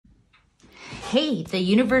Hey, the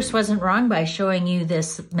universe wasn't wrong by showing you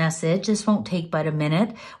this message. This won't take but a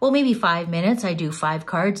minute. Well, maybe 5 minutes. I do 5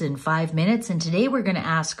 cards in 5 minutes. And today we're going to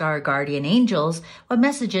ask our guardian angels what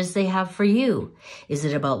messages they have for you. Is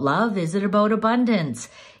it about love? Is it about abundance?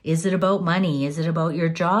 Is it about money? Is it about your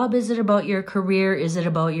job? Is it about your career? Is it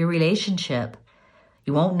about your relationship?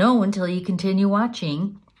 You won't know until you continue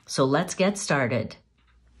watching. So let's get started.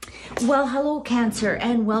 Well, hello, Cancer,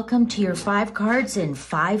 and welcome to your 5 cards in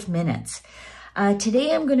 5 minutes.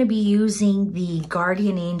 Today I'm going to be using the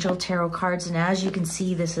Guardian Angel Tarot cards, and as you can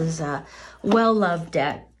see, this is a well-loved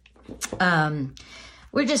deck.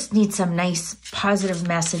 We just need some nice positive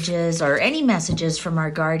messages or any messages from our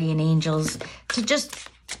Guardian Angels to just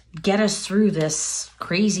get us through this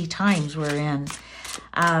crazy times we're in.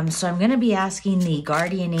 So I'm going to be asking the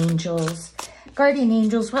Guardian Angels,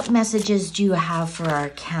 what messages do you have for our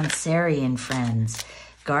Cancerian friends?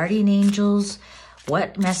 Guardian Angels,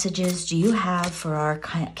 what messages do you have for our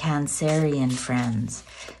Cancerian friends?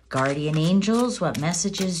 Guardian Angels, what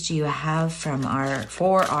messages do you have for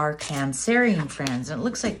our Cancerian friends? And it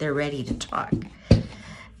looks like they're ready to talk.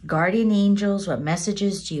 Guardian Angels, what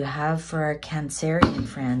messages do you have for our Cancerian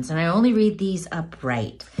friends? And I only read these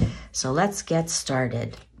upright. So let's get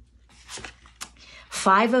started.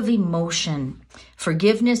 5 of emotion.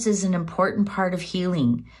 Forgiveness is an important part of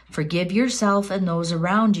healing. Forgive yourself and those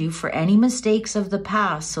around you for any mistakes of the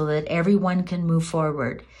past so that everyone can move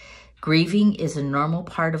forward. Grieving is a normal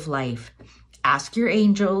part of life. Ask your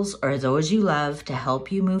angels or those you love to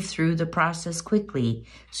help you move through the process quickly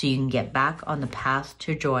so you can get back on the path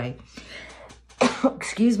to joy.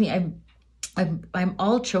 Excuse me, I'm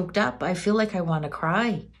all choked up. I feel like I want to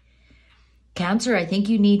cry. Cancer, I think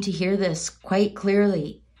you need to hear this quite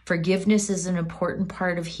clearly. Forgiveness is an important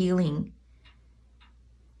part of healing.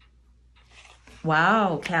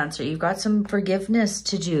 Wow, Cancer, you've got some forgiveness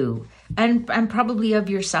to do, and probably of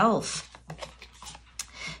yourself.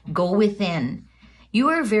 Go within. You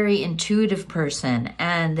are a very intuitive person,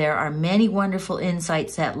 and there are many wonderful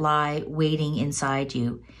insights that lie waiting inside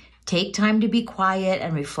you. Take time to be quiet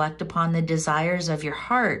and reflect upon the desires of your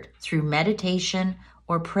heart through meditation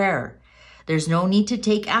or prayer. There's no need to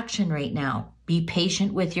take action right now. Be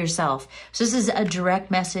patient with yourself. So this is a direct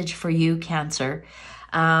message for you, Cancer.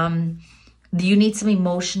 You need some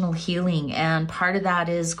emotional healing, and part of that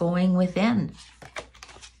is going within.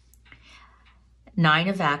 9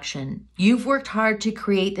 of action. You've worked hard to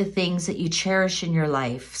create the things that you cherish in your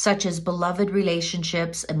life, such as beloved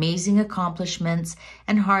relationships, amazing accomplishments,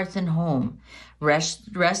 and hearth and home.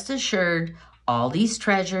 Rest assured, all these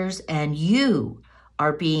treasures and you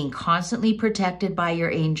are being constantly protected by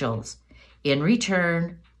your angels. In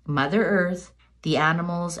return, Mother Earth, the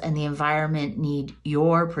animals, and the environment need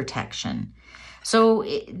your protection. So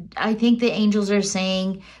I think the angels are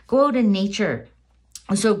saying, go out in nature.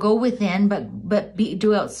 So go within, but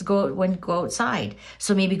go outside.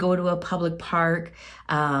 So maybe go to a public park,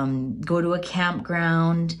 go to a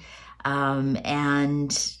campground,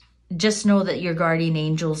 and just know that your guardian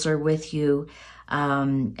angels are with you.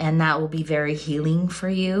 And that will be very healing for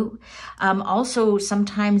you. Also,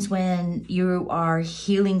 sometimes when you are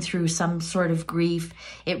healing through some sort of grief,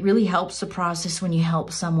 it really helps the process when you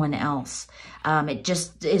help someone else. It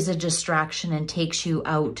just is a distraction and takes you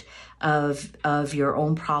out of your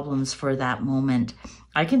own problems for that moment.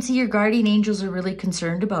 I can see your guardian angels are really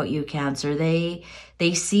concerned about you, Cancer. They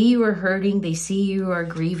see you are hurting. They see you are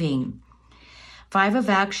grieving. 5 of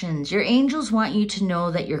actions. Your angels want you to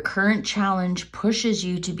know that your current challenge pushes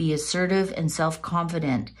you to be assertive and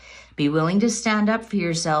self-confident. Be willing to stand up for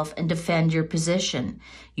yourself and defend your position.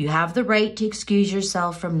 You have the right to excuse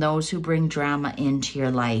yourself from those who bring drama into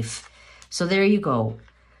your life. So there you go.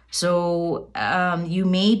 So you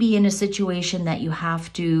may be in a situation that you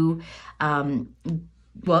have to, well,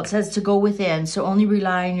 it says to go within, so only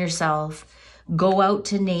rely on yourself. Go out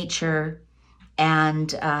to nature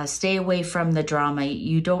and stay away from the drama.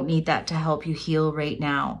 You don't need that to help you heal right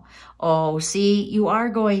now. Oh, see, you are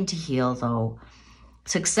going to heal though.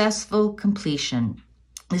 Successful completion.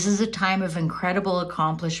 This is a time of incredible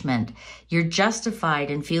accomplishment. You're justified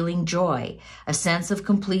in feeling joy, a sense of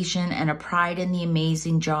completion, and a pride in the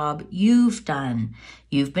amazing job you've done.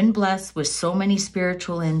 You've been blessed with so many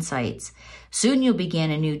spiritual insights. Soon you'll begin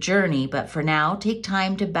a new journey, but for now, take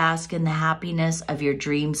time to bask in the happiness of your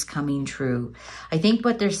dreams coming true. I think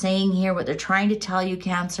what they're saying here, what they're trying to tell you,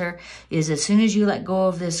 Cancer, is as soon as you let go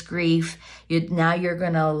of this grief, now you're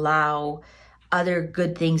going to allow other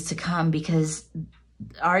good things to come, because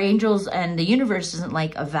our angels and the universe isn't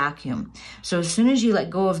like a vacuum. So as soon as you let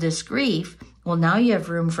go of this grief, Well, now you have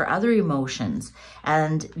room for other emotions,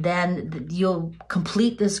 and then you'll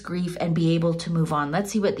complete this grief and be able to move on.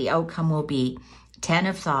 Let's see what the outcome will be. 10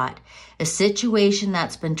 of Thought. A situation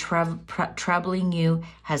that's been troubling you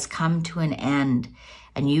has come to an end,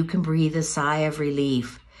 and you can breathe a sigh of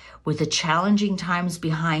relief. With the challenging times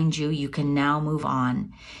behind you, you can now move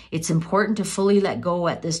on. It's important to fully let go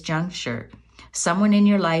at this juncture. Someone in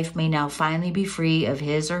your life may now finally be free of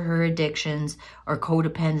his or her addictions or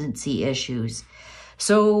codependency issues.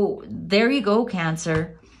 So there you go,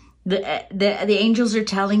 Cancer. The angels are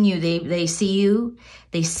telling you, they see you,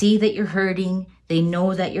 they see that you're hurting, they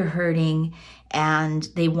know that you're hurting, and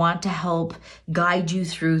they want to help guide you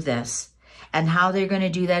through this. And how they're going to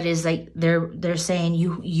do that is like they're saying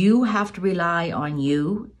you have to rely on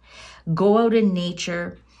you. Go out in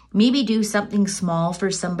nature. Maybe do something small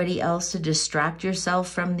for somebody else to distract yourself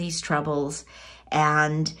from these troubles.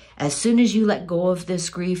 And as soon as you let go of this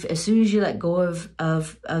grief, as soon as you let go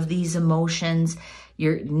of these emotions,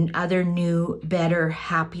 your other new, better,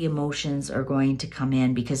 happy emotions are going to come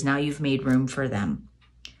in, because now you've made room for them.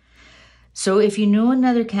 So if you know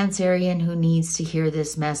another Cancerian who needs to hear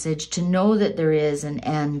this message, to know that there is an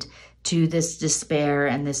end to this despair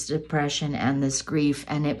and this depression and this grief,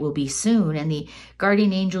 and it will be soon, and the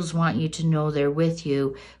guardian angels want you to know they're with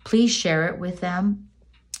you, please share it with them.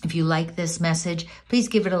 If you like this message, please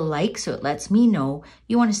give it a like so it lets me know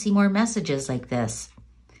you want to see more messages like this.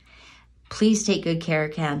 Please take good care,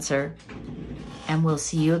 Cancer, and we'll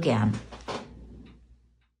see you again.